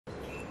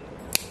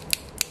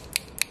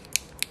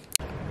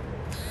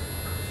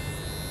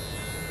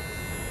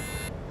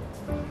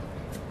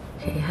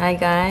Hi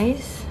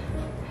guys,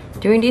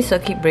 during this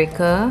circuit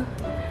breaker,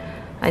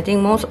 I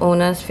think most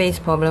owners face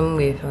problem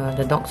with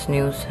the dog's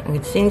nails.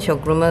 And since your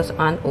groomers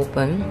aren't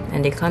open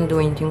and they can't do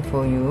anything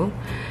for you,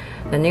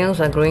 the nails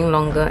are growing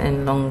longer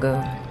and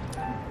longer.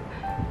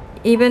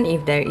 Even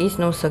if there is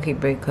no circuit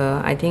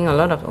breaker, I think a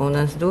lot of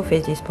owners do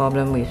face this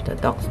problem with the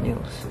dog's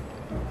nails.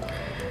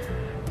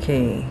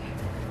 Okay,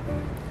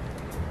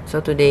 so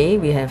today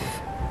we have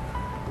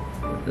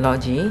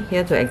Logie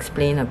here to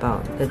explain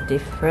about the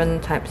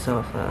different types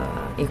of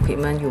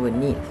equipment you would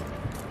need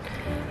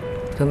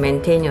to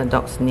maintain your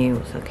dog's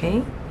nails,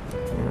 okay?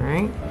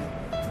 Alright.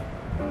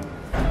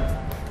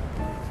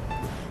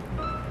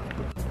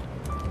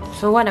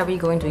 So what are we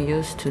going to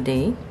use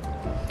today?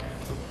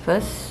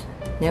 First,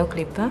 nail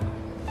clipper,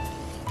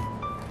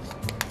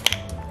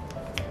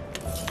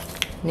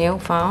 nail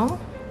file,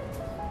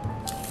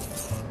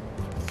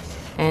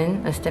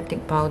 and a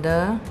Styptic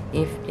powder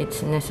if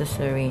it's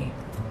necessary.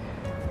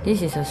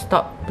 This is a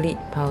stop bleed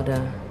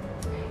powder.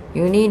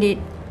 You need it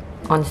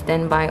on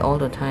standby all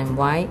the time.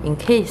 Why? In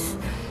case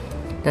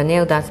the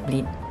nail does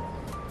bleed,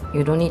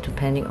 you don't need to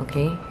panic,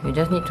 okay? You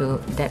just need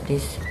to dab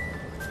this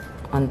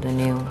on the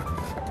nail.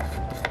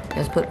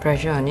 Just put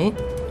pressure on it.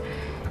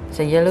 It's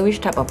a yellowish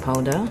type of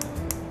powder.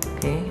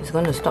 Okay, it's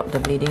going to stop the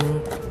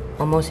bleeding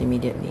almost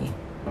immediately.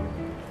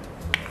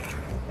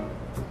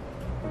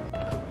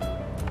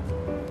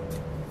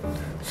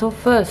 So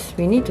first,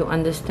 we need to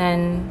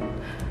understand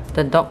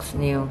the dog's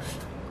nails.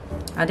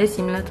 Are they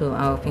similar to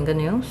our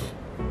fingernails?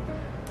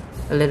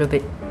 A little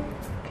bit.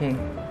 Okay.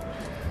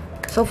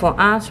 So for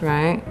us,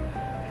 right,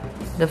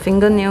 the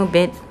fingernail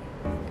bed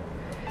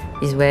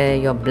is where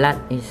your blood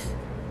is,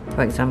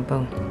 for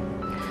example.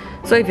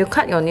 So if you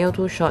cut your nail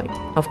too short,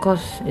 of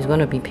course it's going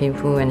to be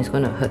painful and it's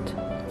going to hurt.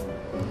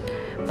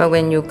 But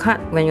when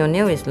your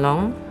nail is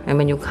long and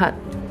when you cut,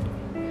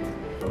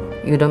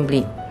 you don't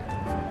bleed.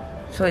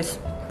 So it's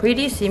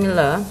pretty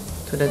similar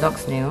to the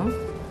dog's nail.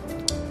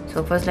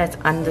 So first let's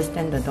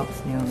understand the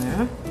dog's nail.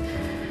 Yeah?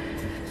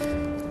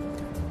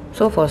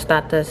 So for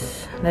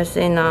starters, let's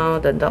say now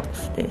this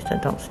is the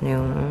dog's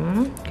nail.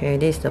 Okay,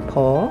 this is the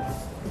paw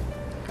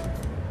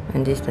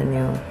and this is the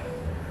nail.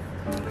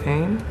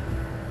 Okay.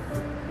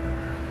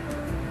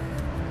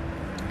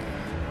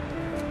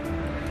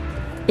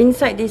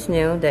 Inside this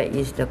nail there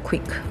is the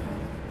quick.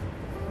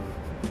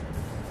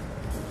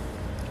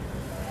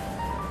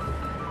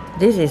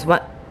 This is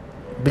what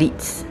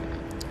bleeds.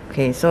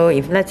 Okay, so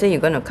if let's say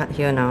you're going to cut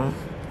here now,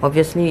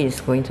 obviously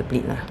it's going to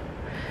bleed lah.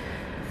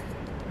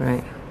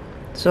 Right.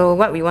 So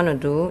what we want to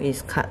do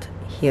is cut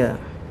here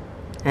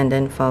and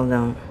then file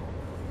down.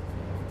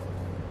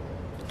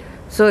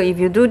 So if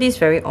you do this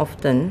very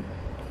often,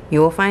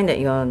 you will find that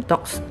your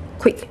dog's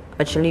quick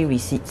actually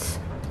recedes.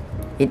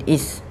 It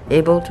is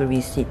able to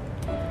recede.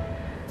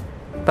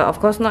 But of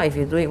course not if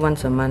you do it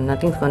once a month,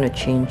 nothing's going to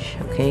change,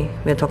 okay?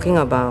 We're talking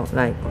about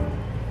like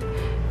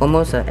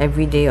almost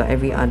every day or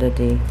every other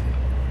day.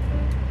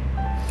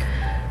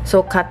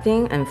 So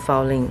cutting and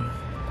filing.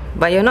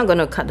 But you're not going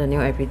to cut the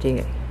nail every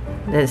day.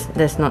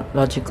 That's not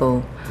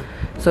logical.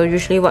 So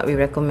usually what we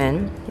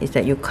recommend is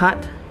that you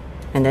cut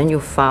and then you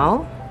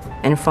file,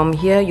 and from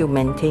here you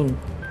maintain.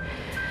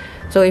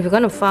 So if you're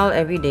going to file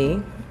every day,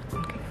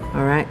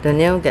 alright, the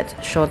nail gets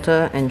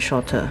shorter and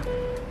shorter.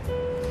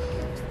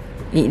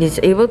 It is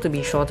able to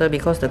be shorter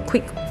because the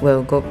quick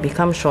will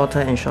become shorter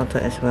and shorter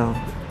as well.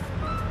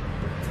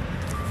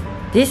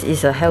 This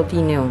is a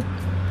healthy nail,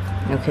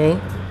 okay?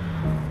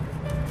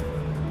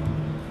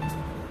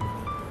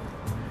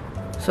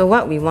 So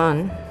what we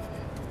want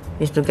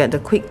is to get the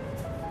quick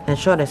as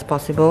short as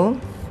possible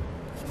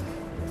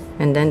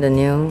and then the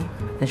nail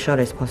as short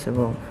as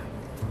possible.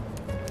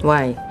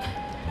 Why?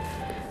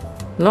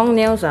 Long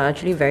nails are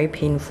actually very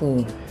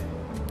painful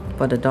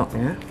for the dog,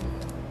 yeah?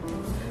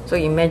 So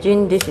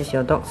imagine this is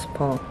your dog's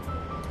paw.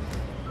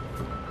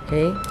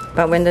 Okay?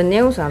 But when the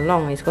nails are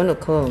long, it's going to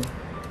curl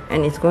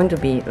and it's going to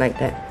be like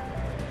that.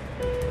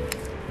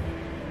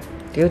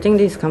 Do you think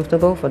this is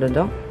comfortable for the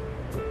dog?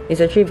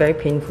 It's actually very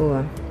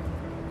painful.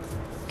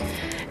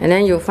 And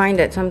then you'll find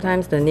that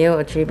sometimes the nail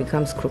actually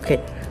becomes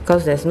crooked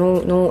because there's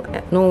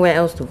nowhere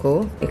else to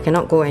go. It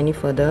cannot go any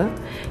further.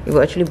 It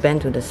will actually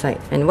bend to the side,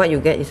 and what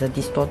you get is a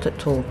distorted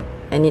toe,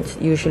 and it's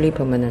usually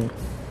permanent.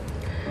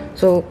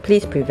 So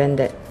please prevent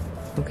that,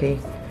 okay?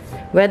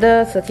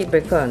 Whether circuit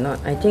breaker or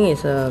not, I think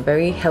it's a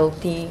very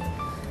healthy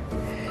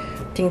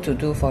thing to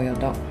do for your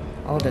dog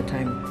all the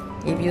time.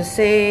 If you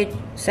say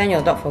send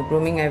your dog for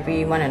grooming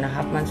every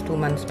 1.5 months, 2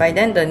 months, by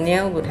then the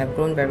nail would have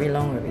grown very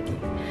long already.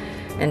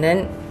 And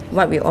then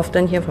what we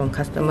often hear from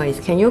customers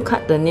is, can you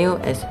cut the nail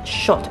as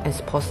short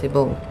as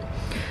possible?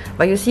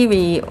 But you see,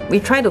 we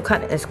try to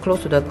cut as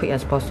close to the quick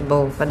as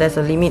possible, but there's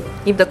a limit.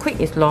 If the quick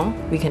is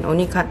long, we can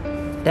only cut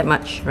that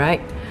much, right?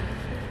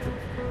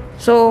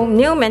 So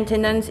nail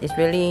maintenance is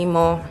really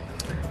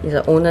is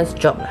an owner's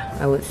job,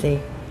 I would say.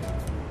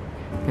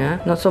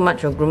 Yeah, not so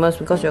much your groomers,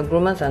 because your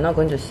groomers are not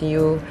going to see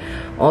you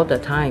all the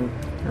time.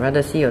 I'd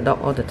rather see your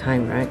dog all the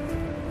time, right?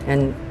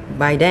 And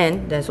by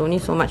then, there's only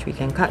so much we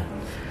can cut.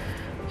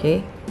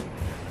 Okay,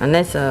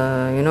 unless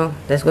you know,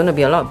 there's going to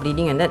be a lot of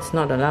bleeding, and that's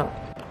not allowed.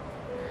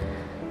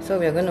 So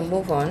we are going to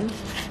move on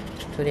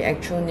to the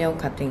actual nail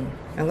cutting.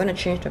 I'm going to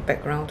change the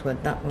background to a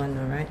dark one,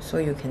 alright, so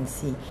you can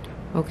see.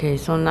 Okay,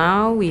 so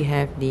now we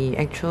have the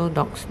actual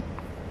dog's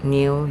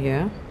nail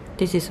here.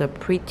 This is a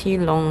pretty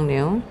long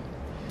nail.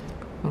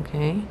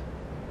 Okay,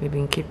 we've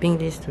been keeping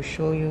this to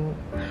show you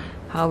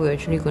how we're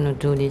actually going to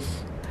do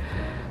this.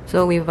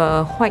 So with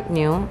a white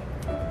nail,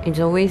 it's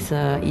always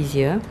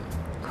easier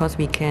because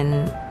we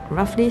can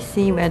roughly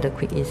see where the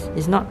quick is.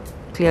 It's not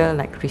clear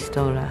like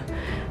crystal lah.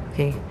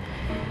 Okay,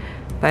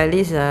 but at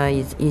least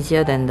it's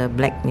easier than the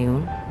black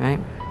nail, right?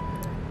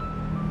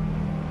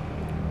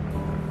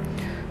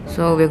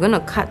 So we're going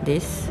to cut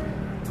this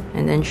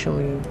and then show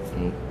you.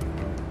 Okay.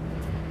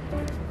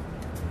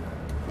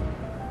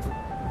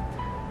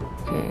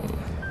 Okay.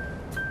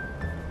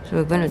 So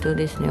we're going to do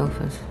this nail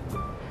first,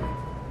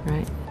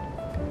 right?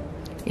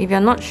 If you're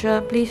not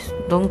sure, please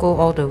don't go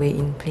all the way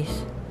in,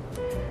 please.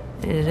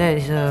 That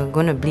is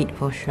going to bleed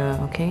for sure,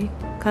 okay?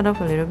 Cut off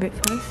a little bit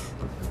first.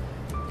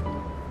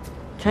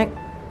 Check.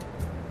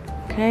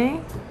 Okay.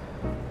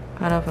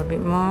 Cut off a bit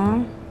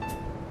more.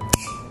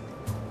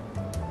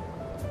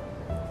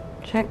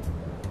 Check.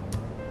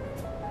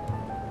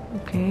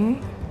 Okay.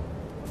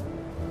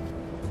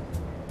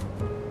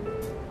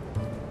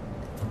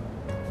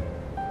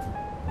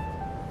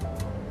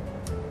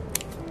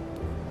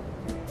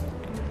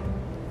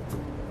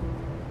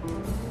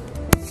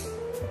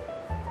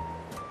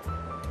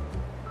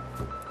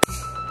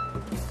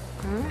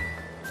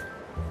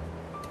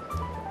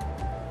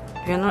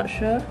 If you're not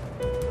sure,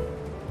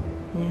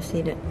 you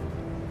see that.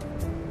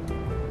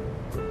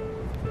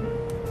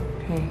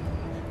 Okay.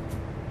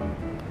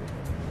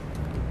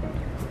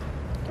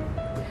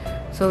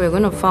 So we're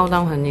going to file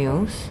down her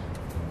nails.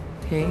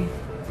 Okay.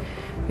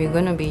 We're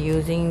going to be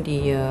using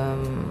the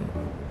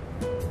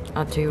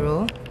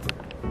Artero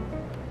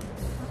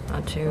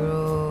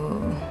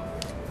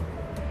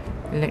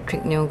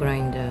electric nail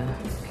grinder.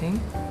 Okay.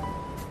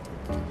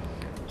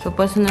 So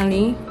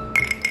personally,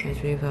 as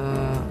with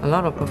a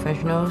lot of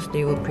professionals,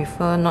 they will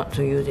prefer not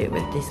to use it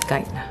with this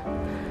guide.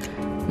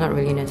 Not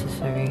really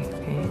necessary.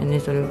 Okay, and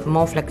it's a little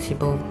more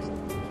flexible.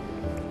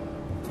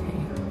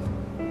 Okay.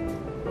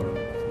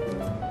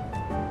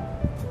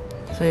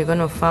 So you're going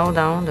to file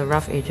down the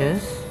rough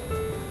edges.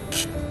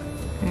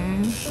 Okay.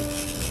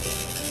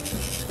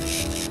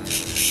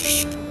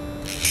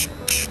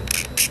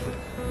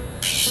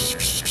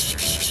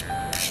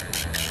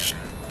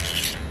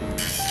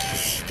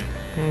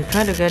 And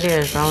try to get it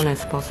as round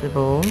as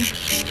possible.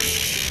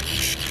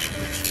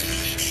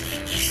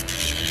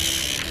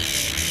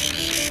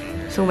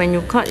 So when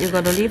you cut, you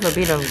got to leave a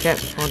bit of gap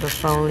for the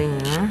filing.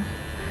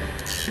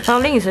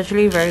 Filing is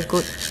actually very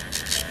good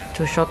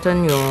to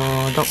shorten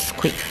your dog's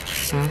quick.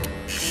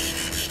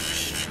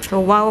 So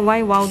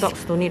why wild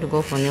dogs don't need to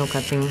go for nail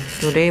cutting?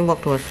 Do they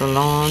walk to a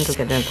salon to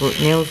get their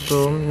nails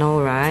groomed?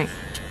 No, right?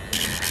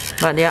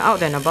 But they are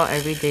out and about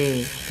every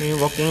day. They're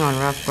walking on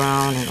rough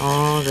ground and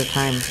all the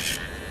time.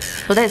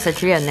 So that's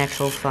actually a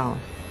natural file.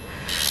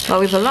 But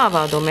with a lot of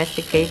our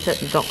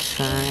domesticated dogs,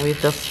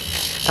 with the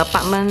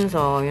apartments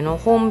or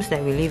homes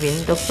that we live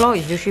in, the floor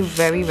is usually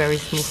very, very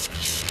smooth.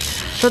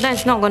 So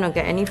that's not going to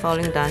get any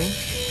fouling done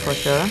for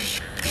sure.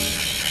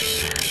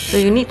 So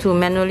you need to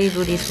manually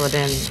do this for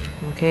them.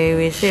 Okay,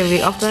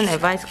 we often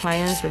advise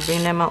clients to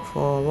bring them out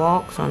for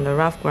walks on the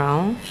rough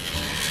ground.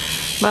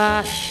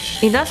 But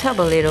it does help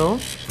a little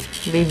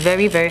with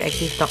very, very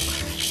active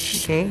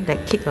dogs. Okay,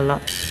 that kick a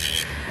lot.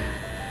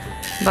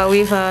 But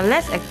with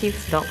less active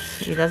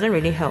dogs, it doesn't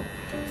really help.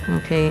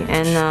 Okay,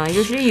 and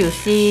usually you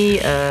see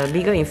a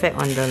bigger effect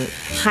on the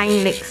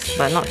hind legs,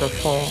 but not the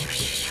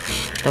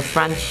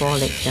front four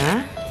legs.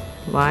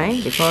 Why?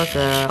 Because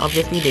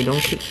obviously they don't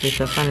kick with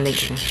the front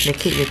legs. They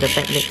kick with the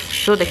back legs.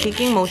 So the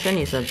kicking motion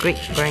is a great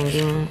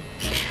grinding,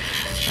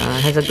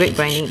 has a great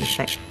grinding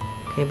effect.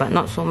 Okay, but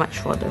not so much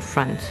for the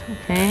front.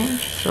 Okay,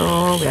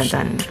 so we are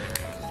done.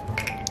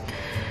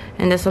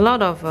 And there's a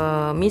lot of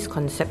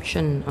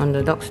misconception on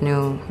the dog's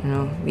nail.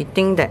 We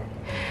think that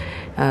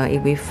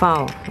if we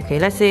file, okay,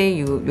 let's say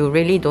you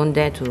really don't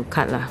dare to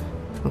cut lah.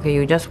 Okay,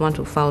 you just want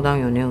to file down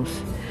your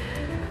nails.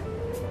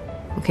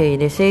 Okay,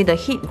 they say the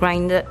heat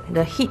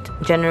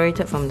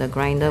generated from the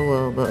grinder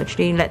will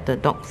actually let the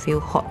dog feel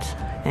hot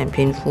and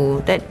painful.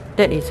 That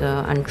is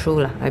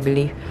untrue lah, I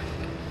believe.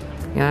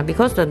 Yeah,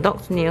 because the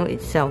dog's nail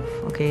itself,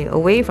 okay,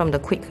 away from the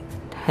quick,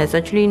 has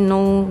actually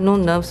no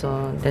nerves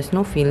or there's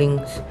no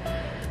feelings.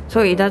 So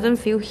it doesn't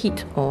feel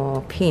heat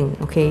or pain.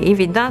 Okay, if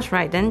it does,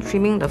 right, then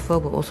trimming the fur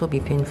will also be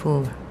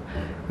painful,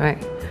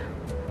 right?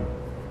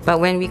 But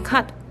when we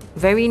cut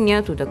very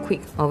near to the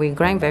quick, or we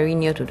grind very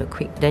near to the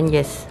quick, then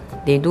yes,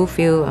 they do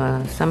feel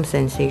some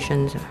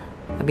sensations,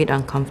 a bit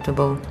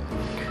uncomfortable.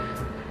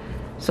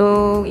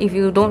 So if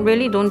you don't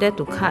dare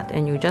to cut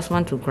and you just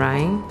want to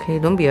grind, okay,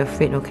 don't be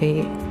afraid.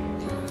 Okay,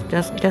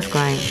 just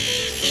grind.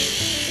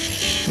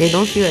 They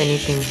don't feel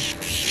anything.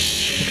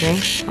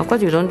 Okay, of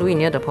course you don't do it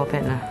near the paw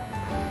pad lah.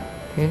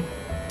 Okay,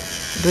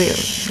 do it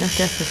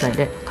just like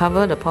that.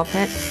 Cover the paw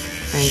pad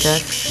and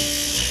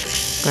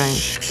just grind.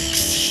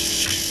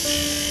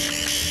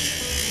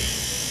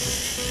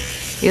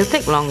 It'll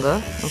take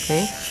longer,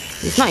 okay?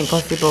 It's not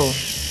impossible.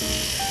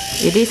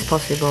 It is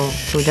possible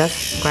to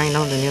just grind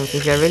down the nails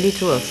if you're really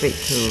too afraid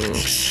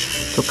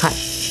to cut.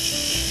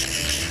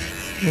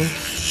 Okay?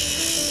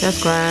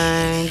 Just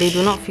grind. They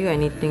do not feel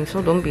anything,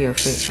 so don't be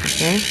afraid,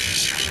 okay?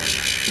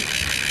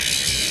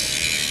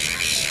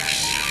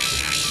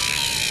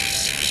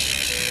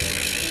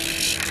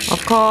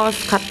 Of course,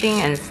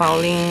 cutting and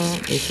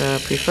filing is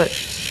preferred.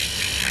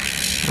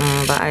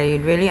 But I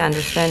really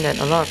understand that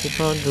a lot of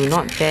people do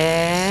not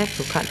dare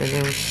to cut the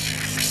nails.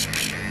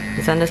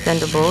 It's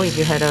understandable if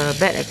you had a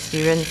bad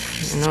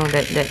experience, you know,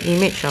 that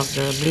image of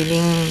the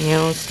bleeding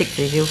nail sticks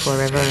with you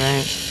forever,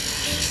 right?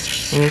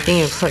 And you think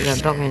you've hurt your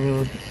dog and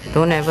you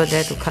don't ever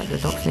dare to cut the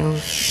dog's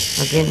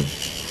nails again.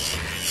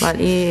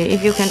 But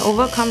if you can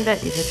overcome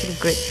that, it's actually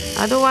great.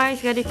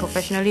 Otherwise, get it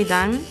professionally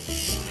done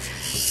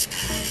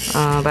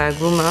by a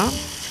groomer.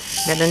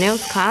 Get the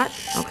nails cut,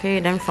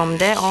 okay, then from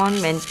there on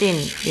maintain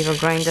with a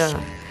grinder.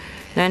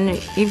 Then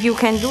if you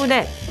can do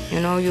that, you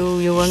know,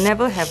 you will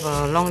never have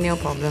a long nail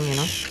problem, you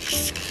know.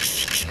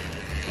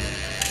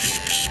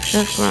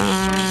 Just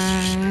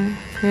grind,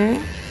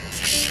 okay.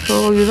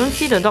 So you don't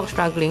see the dog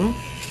struggling.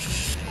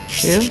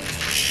 You?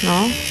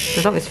 No?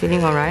 The dog is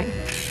feeling alright.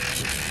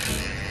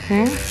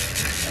 Okay.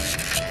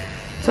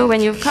 So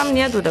when you come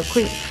near to the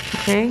quick,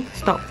 okay,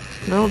 stop.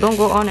 No, don't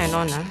go on and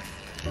on.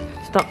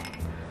 Stop.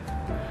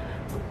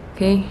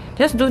 Okay,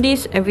 just do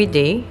this every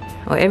day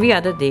or every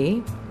other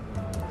day.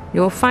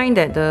 You'll find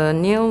that the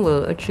nail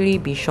will actually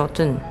be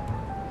shortened.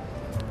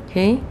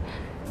 Okay,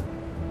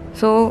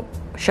 so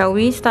shall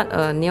we start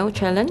a nail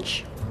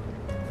challenge?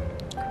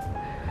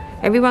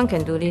 Everyone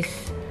can do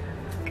this.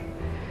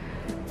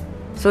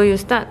 So you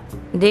start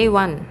day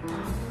 1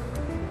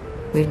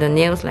 with the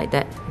nails like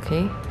that,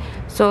 okay?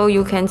 So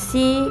you can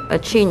see a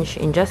change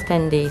in just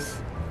 10 days.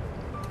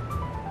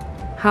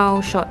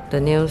 How short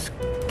the nails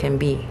can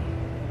be.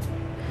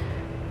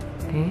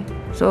 Okay,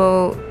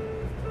 so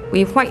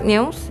with white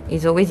nails,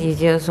 it's always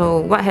easier. So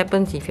what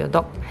happens if your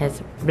dog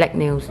has black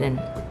nails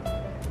then?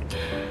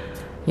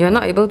 You're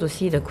not able to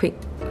see the quick.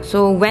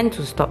 So when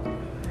to stop?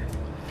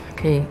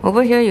 Okay,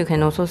 over here you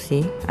can also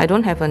see. I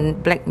don't have a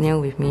black nail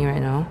with me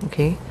right now,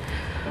 okay?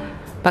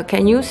 But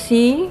can you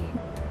see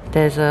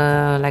there's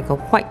like a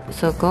white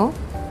circle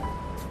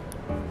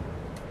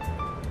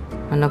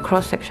on the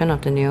cross section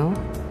of the nail?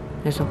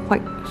 There's a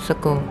white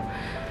circle.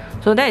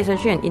 So that is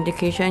actually an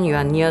indication you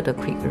are near the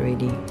quick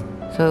already.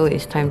 So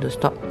it's time to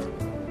stop.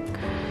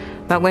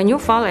 But when you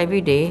file every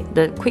day,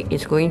 the quick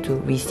is going to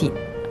recede.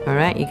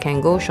 Alright, it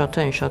can go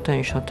shorter and shorter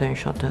and shorter and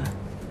shorter.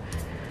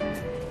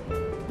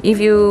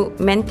 If you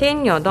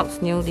maintain your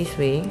dog's nail this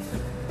way,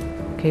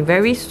 okay,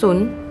 very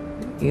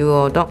soon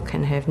your dog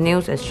can have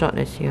nails as short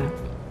as here.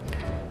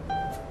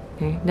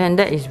 Okay, then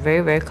that is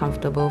very, very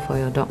comfortable for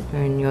your dog,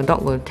 and your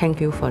dog will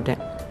thank you for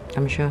that,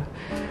 I'm sure.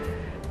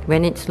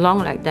 When it's long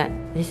like that,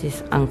 this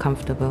is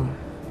uncomfortable.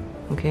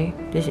 Okay,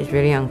 this is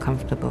really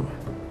uncomfortable.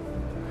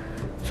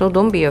 So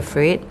don't be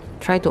afraid.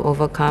 Try to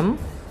overcome.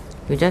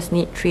 You just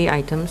need 3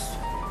 items.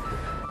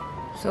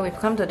 So we've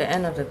come to the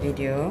end of the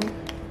video.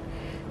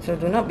 So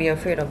do not be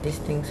afraid of these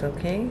things,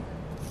 okay?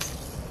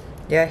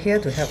 They are here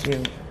to help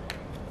you.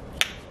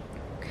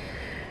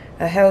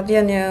 A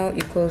healthier nail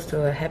equals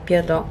to a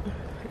happier dog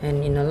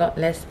and in a lot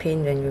less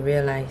pain than you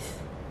realize.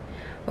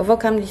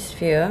 Overcome this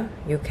fear.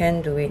 You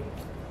can do it.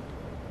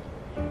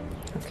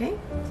 Okay?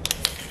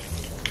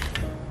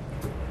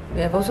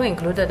 We have also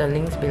included the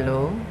links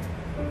below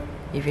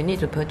if you need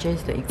to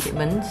purchase the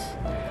equipment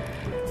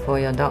for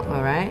your dog,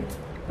 alright?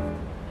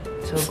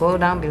 So go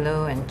down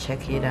below and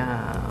check it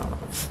out.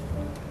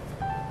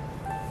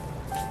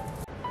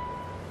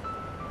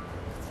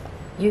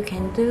 You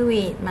can do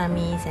it,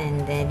 mummies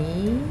and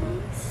daddies.